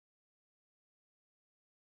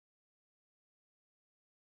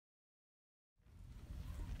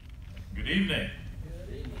Evening.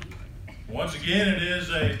 Once again, it is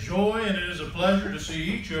a joy and it is a pleasure to see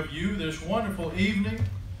each of you this wonderful evening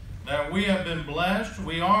that we have been blessed.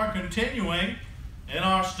 We are continuing in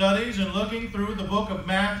our studies and looking through the book of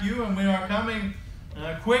Matthew, and we are coming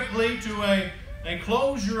quickly to a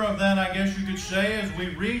closure of that, I guess you could say, as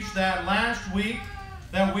we reach that last week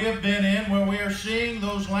that we have been in, where we are seeing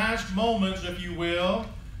those last moments, if you will,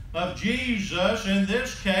 of Jesus. In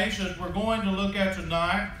this case, as we're going to look at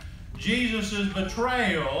tonight, Jesus'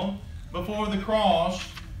 betrayal before the cross,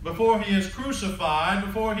 before he is crucified,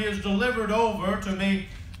 before he is delivered over to be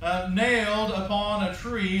nailed upon a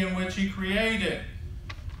tree in which he created.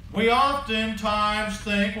 We oftentimes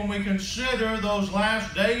think, when we consider those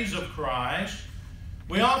last days of Christ,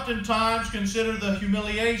 we oftentimes consider the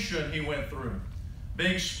humiliation he went through.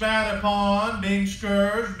 Being spat upon, being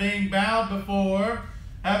scourged, being bowed before,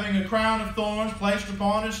 having a crown of thorns placed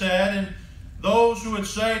upon his head, and those who would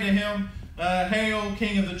say to him, "Hail,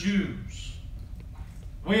 King of the Jews."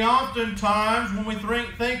 We oftentimes, when we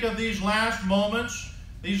think of these last moments,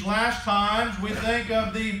 these last times, we think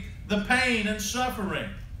of the pain and suffering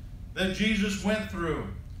that Jesus went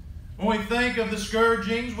through. When we think of the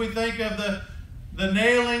scourgings, we think of the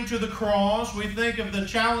nailing to the cross, we think of the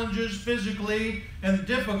challenges physically and the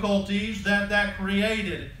difficulties that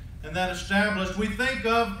created and that established. We think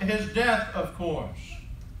of his death, of course.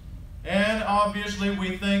 And obviously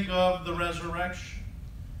we think of the resurrection.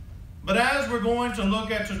 But as we're going to look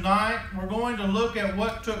at tonight, we're going to look at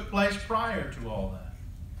what took place prior to all that.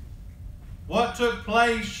 What took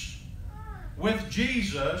place with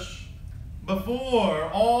Jesus before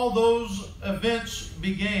all those events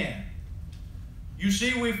began. You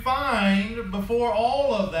see, we find before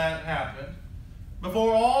all of that happened,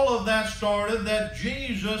 before all of that started, that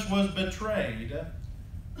Jesus was betrayed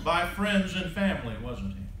by friends and family,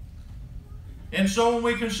 wasn't he? And so when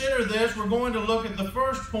we consider this, we're going to look at the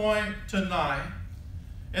first point tonight,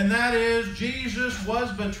 and that is Jesus was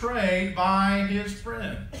betrayed by his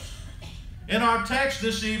friends. In our text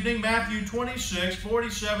this evening, Matthew 26,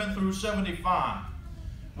 47 through 75,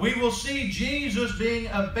 we will see Jesus being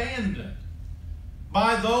abandoned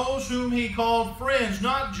by those whom he called friends.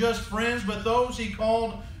 Not just friends, but those he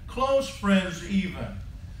called close friends even.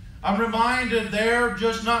 I'm reminded there,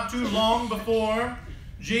 just not too long before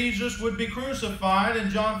Jesus would be crucified,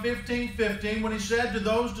 in John 15:15, when he said to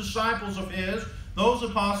those disciples of his, those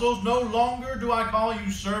apostles, "No longer do I call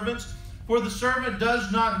you servants, for the servant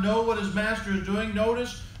does not know what his master is doing."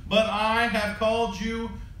 Notice, "But I have called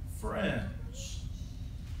you friends."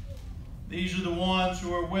 These are the ones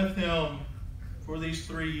who are with him for these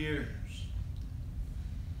 3 years.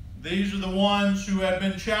 These are the ones who had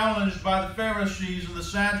been challenged by the Pharisees and the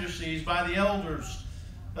Sadducees, by the elders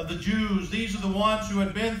of the Jews. These are the ones who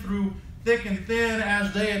had been through thick and thin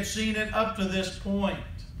as they had seen it up to this point.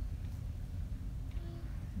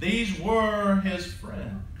 These were his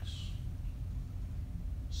friends.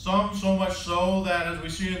 Some so much so that, as we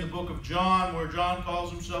see in the book of John, where John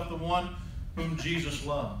calls himself the one whom Jesus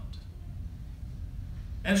loved.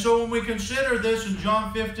 And so when we consider this in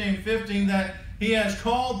John 15:15, that he has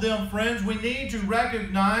called them friends, we need to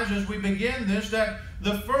recognize as we begin this that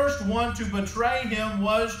the first one to betray him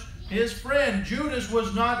was his friend. Judas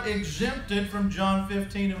was not exempted from John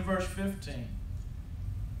 15 and verse 15.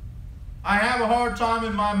 I have a hard time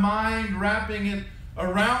in my mind wrapping it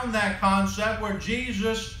around that concept where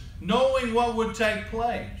Jesus, knowing what would take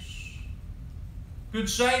place, could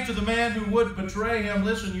say to the man who would betray him,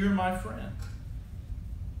 "Listen, you're my friend."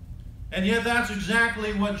 And yet that's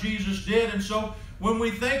exactly what Jesus did. And so when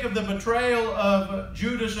we think of the betrayal of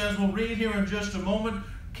Judas, as we'll read here in just a moment,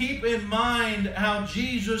 keep in mind how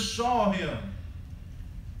Jesus saw him.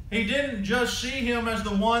 He didn't just see him as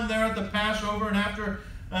the one there at the Passover, and after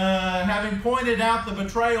having pointed out the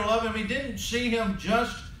betrayal of him, he didn't see him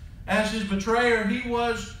just as his betrayer. He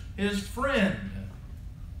was his friend,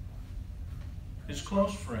 his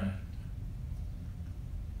close friend.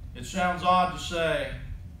 It sounds odd to say,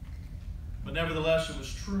 but nevertheless it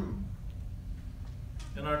was true.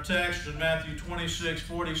 In our text in Matthew 26,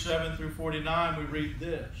 47 through 49, we read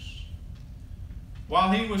this.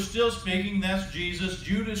 "While he was still speaking," that's Jesus,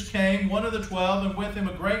 "Judas came, one of the 12, and with him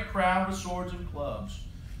a great crowd with swords and clubs,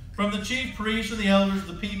 from the chief priests and the elders of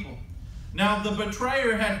the people. Now the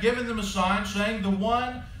betrayer had given them a sign, saying, 'The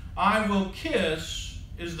one I will kiss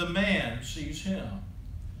is the man, seize him.'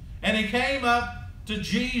 And he came up to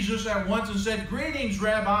Jesus at once and said, 'Greetings,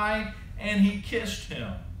 Rabbi,' and he kissed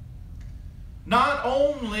him." Not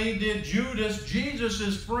only did Judas,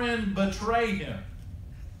 Jesus' friend, betray him,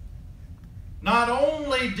 not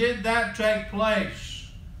only did that take place,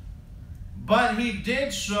 but he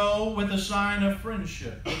did so with a sign of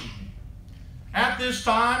friendship. At this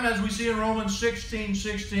time, as we see in Romans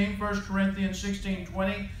 16:16, 1 Corinthians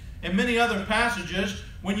 16:20, and many other passages,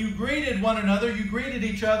 when you greeted one another, you greeted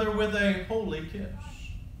each other with a holy kiss.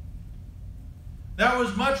 That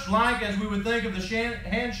was much like, as we would think of the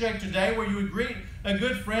handshake today, where you would greet a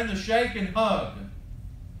good friend, the shake and hug.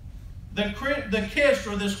 The kiss,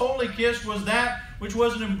 or this holy kiss, was that which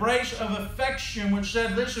was an embrace of affection, which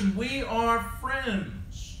said, listen, we are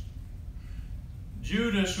friends.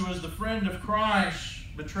 Judas, who was the friend of Christ,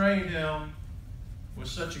 betrayed him with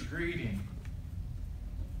such a greeting.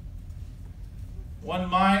 One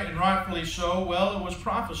might, and rightfully so, well, it was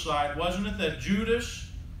prophesied, wasn't it, that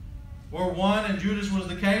Judas, or one, and Judas was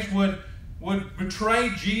the case, would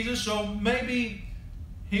betray Jesus, so maybe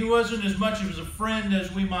he wasn't as much of a friend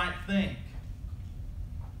as we might think.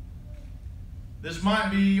 This might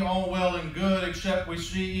be all well and good, except we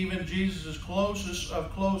see even Jesus' closest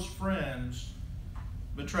of close friends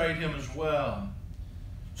betrayed him as well.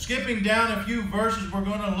 Skipping down a few verses, we're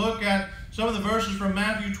going to look at some of the verses from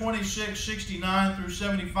Matthew 26:69 through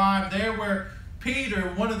 75, there where Peter,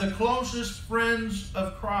 one of the closest friends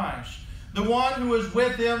of Christ, the one who was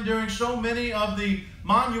with him during so many of the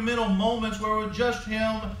monumental moments where it was just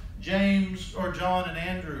him, James, or John, and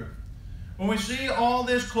Andrew. When we see all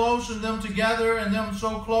this close and them together and them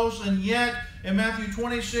so close, and yet in Matthew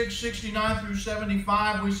 26:69 through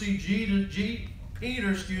 75, we see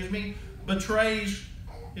Peter betrays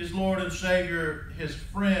his Lord and Savior, his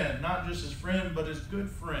friend, not just his friend, but his good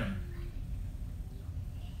friend.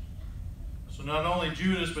 So not only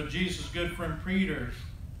Judas, but Jesus' good friend Peter's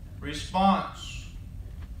response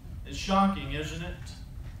is shocking, isn't it?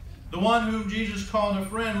 The one whom Jesus called a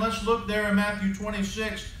friend. Let's look there in Matthew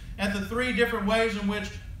 26 at the three different ways in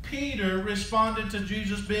which Peter responded to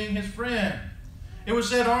Jesus being his friend. It was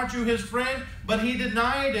said, aren't you his friend? But he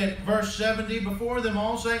denied it, verse 70, before them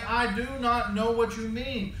all, saying, I do not know what you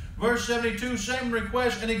mean. Verse 72, same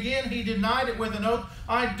request, and again he denied it with an oath,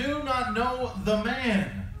 I do not know the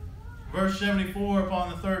man. Verse 74, upon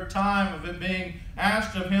the third time of it being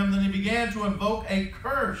asked of him, then he began to invoke a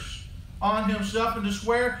curse on himself and to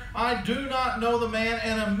swear, I do not know the man,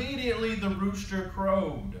 and immediately the rooster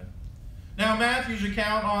crowed. Now Matthew's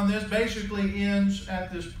account on this basically ends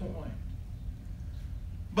at this point.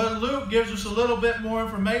 But Luke gives us a little bit more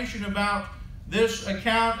information about this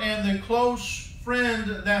account and the close friend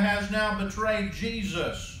that has now betrayed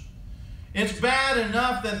Jesus. It's bad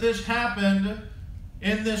enough that this happened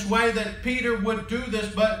in this way, that Peter would do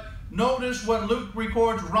this, but notice what Luke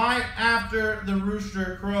records right after the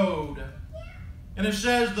rooster crowed. And it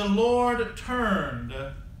says, the Lord turned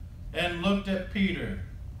and looked at Peter.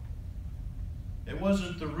 It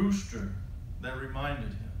wasn't the rooster that reminded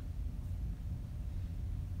him.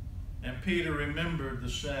 And Peter remembered the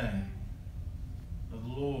saying of the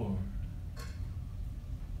Lord.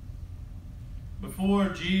 Before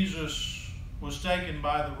Jesus was taken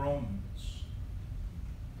by the Romans,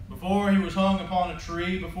 before he was hung upon a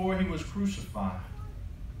tree, before he was crucified,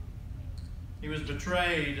 he was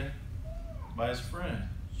betrayed by his friends.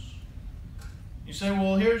 You say,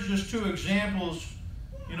 well, here's just two examples,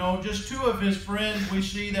 just two of his friends we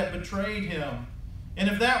see that betrayed him. And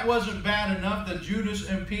if that wasn't bad enough that Judas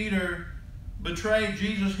and Peter betrayed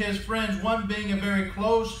Jesus, his friends, one being a very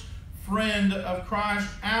close friend of Christ,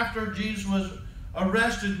 after Jesus was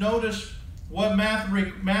arrested, notice what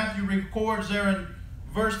Matthew records there in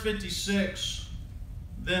verse 56.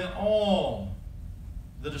 Then all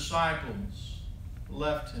the disciples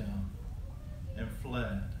left him and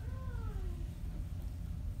fled.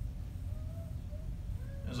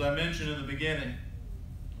 As I mentioned in the beginning,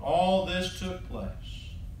 all this took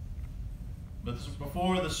place, but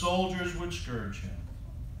before the soldiers would scourge him,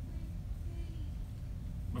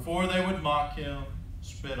 before they would mock him,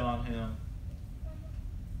 spit on him,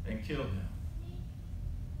 and kill him.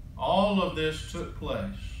 All of this took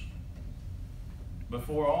place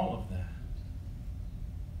before all of that.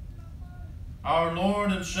 Our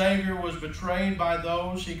Lord and Savior was betrayed by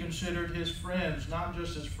those he considered his friends, not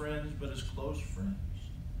just his friends, but his close friends.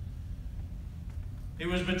 He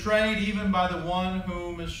was betrayed even by the one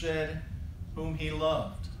whom is said, whom he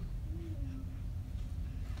loved.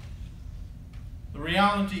 The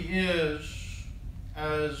reality is,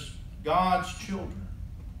 as God's children,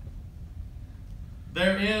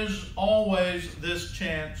 there is always this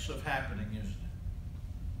chance of happening, isn't it?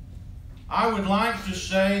 I would like to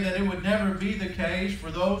say that it would never be the case for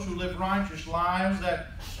those who live righteous lives, that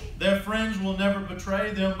their friends will never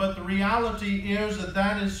betray them, but the reality is that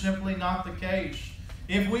that is simply not the case.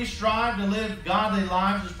 If we strive to live godly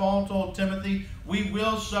lives, as Paul told Timothy, we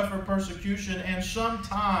will suffer persecution, and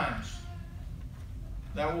sometimes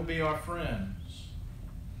that will be our friends.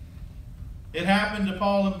 It happened to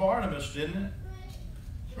Paul and Barnabas, didn't it?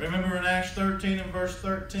 Remember in Acts 13 and verse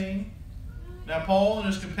 13? Now Paul and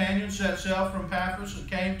his companions set sail from Paphos and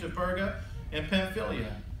came to Perga in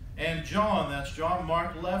Pamphylia. And John, that's John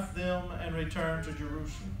Mark, left them and returned to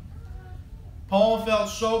Jerusalem. Paul felt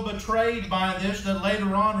so betrayed by this that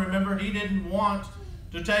later on, remember, he didn't want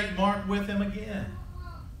to take Mark with him again.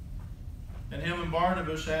 And him and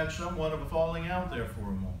Barnabas had somewhat of a falling out there for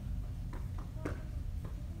a moment.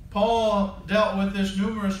 Paul dealt with this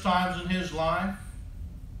numerous times in his life.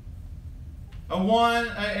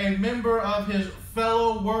 A member of his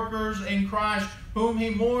fellow workers in Christ, whom he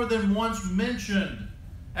more than once mentioned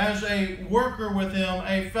as a worker with him,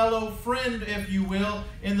 a fellow friend, if you will,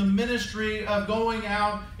 in the ministry of going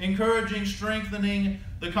out, encouraging, strengthening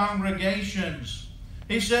the congregations.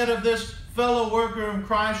 He said of this fellow worker of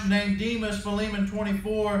Christ named Demas, Philemon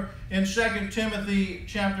 24, in 2 Timothy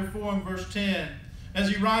chapter 4 and verse 10, as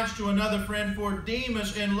he writes to another friend, "For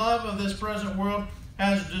Demas, in love of this present world,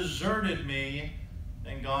 has deserted me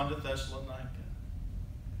and gone to Thessalonica.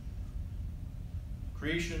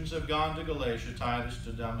 Cretans have gone to Galatia, Titus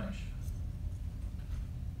to Dalmatia."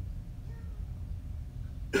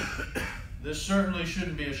 This certainly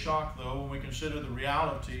shouldn't be a shock, though, when we consider the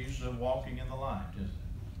realities of walking in the light, is it?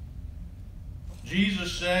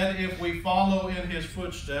 Jesus said if we follow in his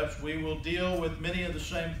footsteps, we will deal with many of the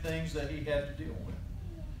same things that he had to deal with.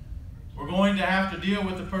 We're going to have to deal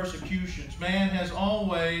with the persecutions. Man has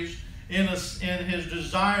always, in his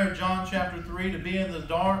desire, John chapter 3, to be in the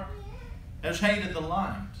dark, has hated the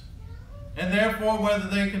light. And therefore, whether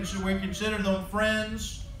we consider them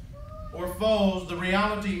friends or foes, the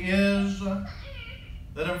reality is that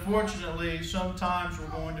unfortunately, sometimes we're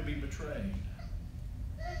going to be betrayed.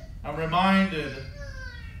 I'm reminded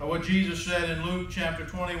of what Jesus said in Luke chapter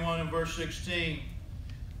 21 and verse 16.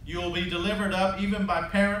 You will be delivered up even by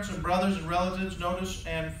parents and brothers and relatives, notice,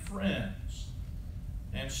 and friends.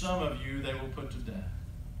 And some of you they will put to death.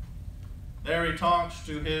 There he talks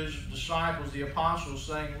to his disciples, the apostles,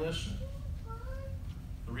 saying, listen,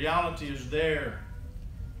 the reality is there.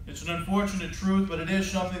 It's an unfortunate truth, but it is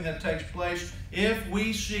something that takes place. If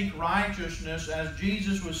we seek righteousness as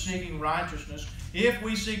Jesus was seeking righteousness, if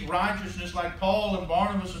we seek righteousness like Paul and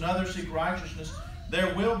Barnabas and others seek righteousness,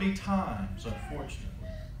 there will be times, unfortunately,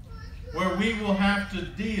 where we will have to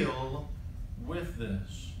deal with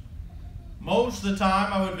this. Most of the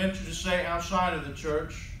time, I would venture to say outside of the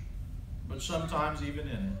church, but sometimes even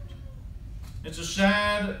in it. It's a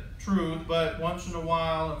sad truth, but once in a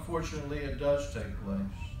while, unfortunately, it does take place.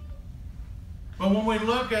 But when we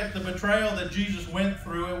look at the betrayal that Jesus went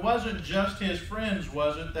through, it wasn't just his friends,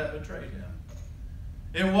 was it, that betrayed him?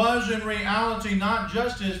 It was in reality not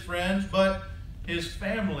just his friends, but his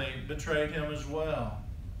family betrayed him as well.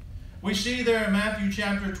 We see there in Matthew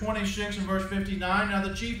chapter 26 and verse 59, now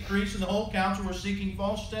the chief priests and the whole council were seeking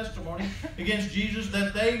false testimony against Jesus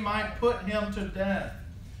that they might put him to death.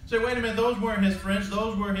 Say, wait a minute, those weren't his friends,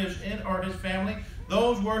 those were his family,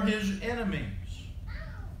 those were his enemies.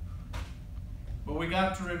 But we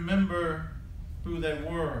got to remember who they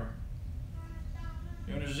were.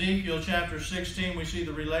 In Ezekiel chapter 16, we see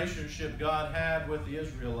the relationship God had with the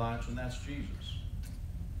Israelites, and that's Jesus.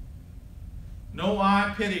 No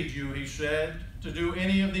eye pitied you, he said, to do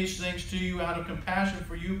any of these things to you out of compassion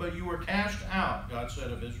for you, but you were cast out, God said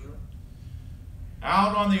of Israel,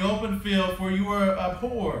 out on the open field, for you were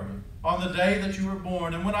abhorred on the day that you were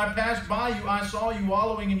born. And when I passed by you, I saw you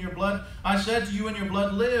wallowing in your blood. I said to you, in your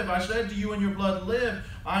blood live. I said to you, in your blood live.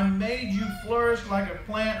 I made you flourish like a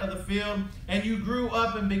plant of the field, and you grew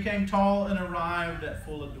up and became tall and arrived at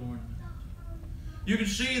full adornment. You can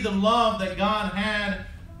see the love that God had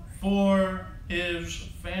for his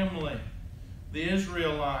family, the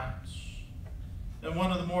Israelites. And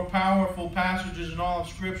one of the more powerful passages in all of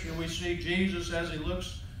Scripture, we see Jesus as he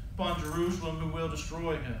looks upon Jerusalem who will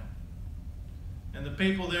destroy him. And the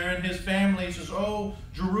people there in his family, he says, oh,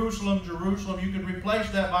 Jerusalem, Jerusalem. You could replace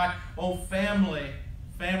that by, oh, family,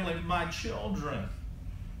 family, my children.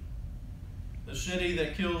 The city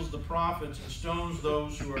that kills the prophets and stones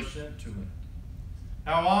those who are sent to it.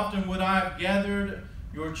 How often would I have gathered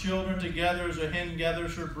your children together as a hen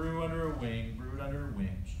gathers her brood under her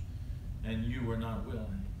wings, and you were not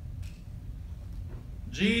willing.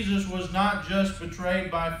 Jesus was not just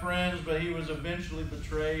betrayed by friends, but he was eventually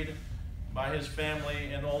betrayed by his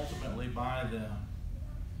family and ultimately by them.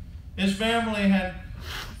 His family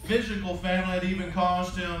physical family had even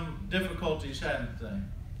caused him difficulties, hadn't they?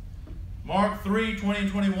 Mark 3, 20 and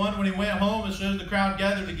 21, when he went home, it says the crowd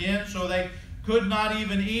gathered again, so they could not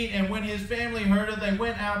even eat. And when his family heard it, they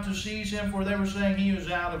went out to seize him, for they were saying he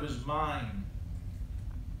was out of his mind.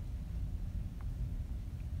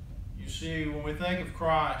 You see, when we think of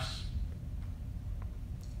Christ,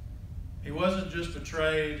 he wasn't just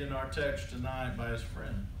betrayed in our text tonight by his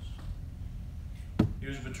friends. He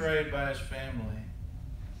was betrayed by his family.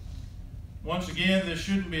 Once again, this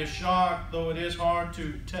shouldn't be a shock, though it is hard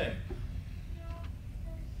to take.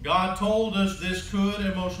 God told us this could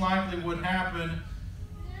and most likely would happen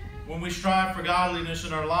when we strive for godliness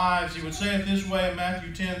in our lives. He would say it this way in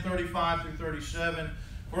Matthew 10, 35 through 37.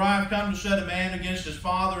 For I have come to set a man against his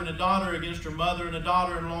father, and a daughter against her mother, and a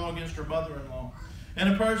daughter-in-law against her mother-in-law. And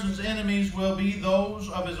a person's enemies will be those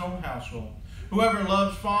of his own household. Whoever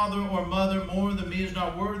loves father or mother more than me is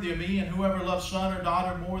not worthy of me, and whoever loves son or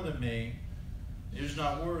daughter more than me is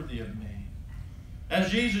not worthy of me. As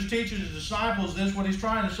Jesus teaches his disciples this, what he's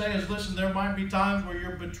trying to say is, listen, there might be times where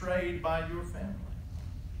you're betrayed by your family.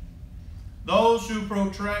 Those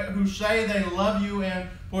who say they love you and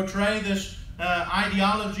portray this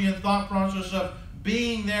ideology and thought process of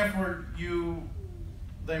being there for you,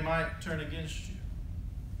 they might turn against you.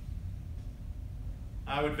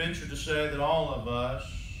 I would venture to say that all of us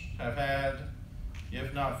have had,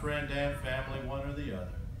 if not friend and family, one or the other,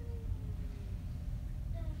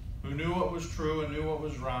 who knew what was true and knew what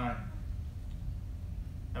was right,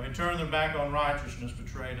 having turned their back on righteousness,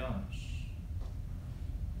 betrayed us.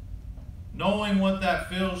 Knowing what that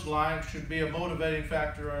feels like should be a motivating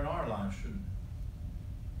factor in our lives, shouldn't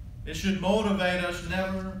it? It should motivate us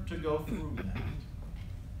never to go through that.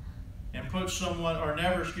 And to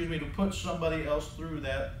put somebody else through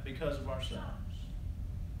that because of ourselves.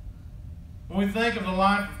 When we think of the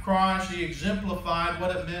life of Christ, he exemplified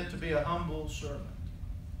what it meant to be a humble servant,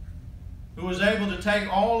 who was able to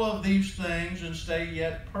take all of these things and stay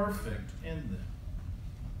yet perfect in them.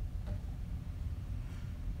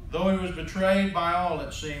 Though he was betrayed by all,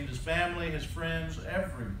 it seemed, his family, his friends,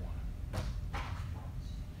 everyone,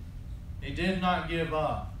 he did not give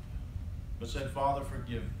up, but said, Father,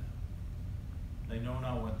 forgive them. They know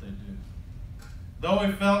not what they do. Though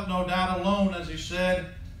he felt no doubt alone, as he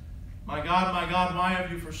said, my God, why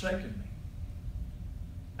have you forsaken me?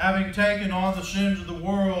 Having taken on the sins of the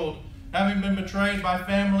world, having been betrayed by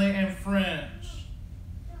family and friends,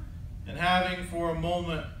 and having for a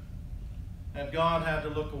moment had God had to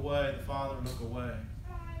look away, the Father look away,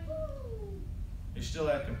 he still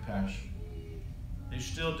had compassion. He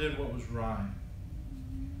still did what was right.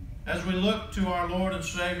 As we look to our Lord and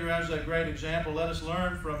Savior as that great example, let us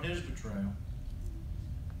learn from his betrayal.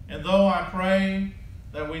 And though I pray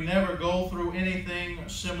that we never go through anything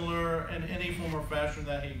similar in any form or fashion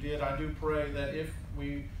that he did, I do pray that if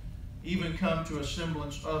we even come to a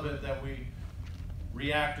semblance of it, that we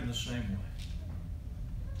react in the same way.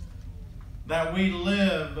 That we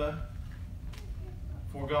live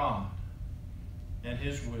for God and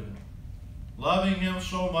his will. Loving him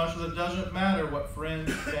so much that it doesn't matter what friend,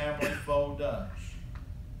 family, foe does.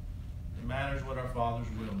 It matters what our Father's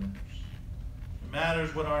will is. It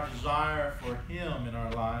matters what our desire for him in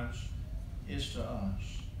our lives is to us.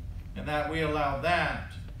 And that we allow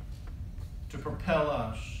that to propel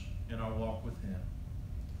us in our walk with him.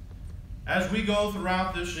 As we go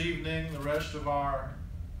throughout this evening, the rest of our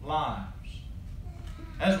lives,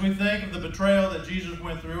 as we think of the betrayal that Jesus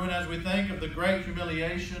went through, and as we think of the great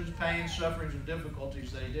humiliations, pains, sufferings, and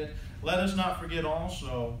difficulties that he did, let us not forget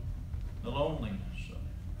also the loneliness of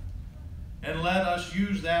it. And let us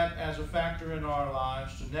use that as a factor in our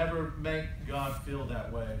lives to never make God feel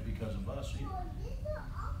that way because of us either.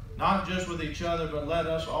 Not just with each other, but let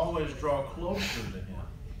us always draw closer to him.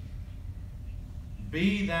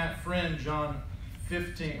 Be that friend, John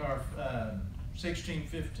 15, or 16,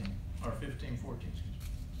 15, or 15, 14, excuse me.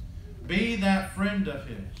 Be that friend of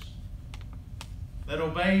his that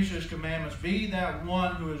obeys his commandments. Be that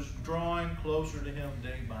one who is drawing closer to him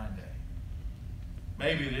day by day.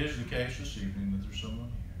 Maybe it is the case this evening that there's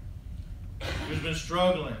someone here who's been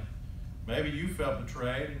struggling. Maybe you felt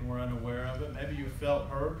betrayed and were unaware of it. Maybe you felt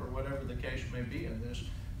hurt, or whatever the case may be in this.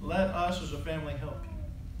 Let us as a family help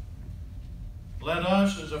you. Let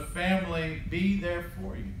us as a family be there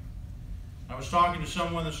for you. I was talking to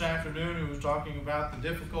someone this afternoon who was talking about the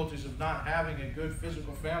difficulties of not having a good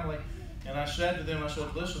physical family. And I said to them, I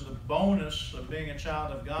said, listen, the bonus of being a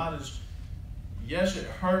child of God is, yes, it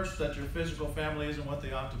hurts that your physical family isn't what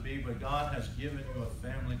they ought to be, but God has given you a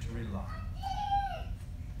family to rely on.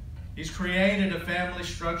 He's created a family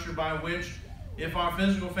structure by which, if our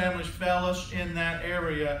physical families fail us in that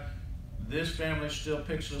area, this family still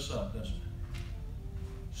picks us up, doesn't it?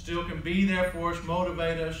 still can be there for us,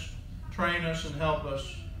 motivate us, train us, and help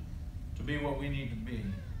us to be what we need to be.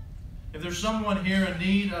 If there's someone here in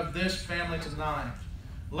need of this family tonight,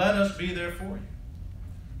 let us be there for you.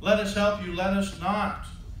 Let us help you. Let us not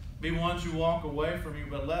be ones who walk away from you,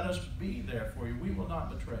 but let us be there for you. We will not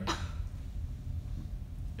betray you.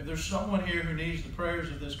 If there's someone here who needs the prayers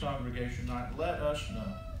of this congregation tonight, let us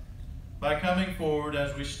know by coming forward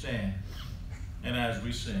as we stand and as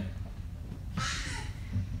we sing.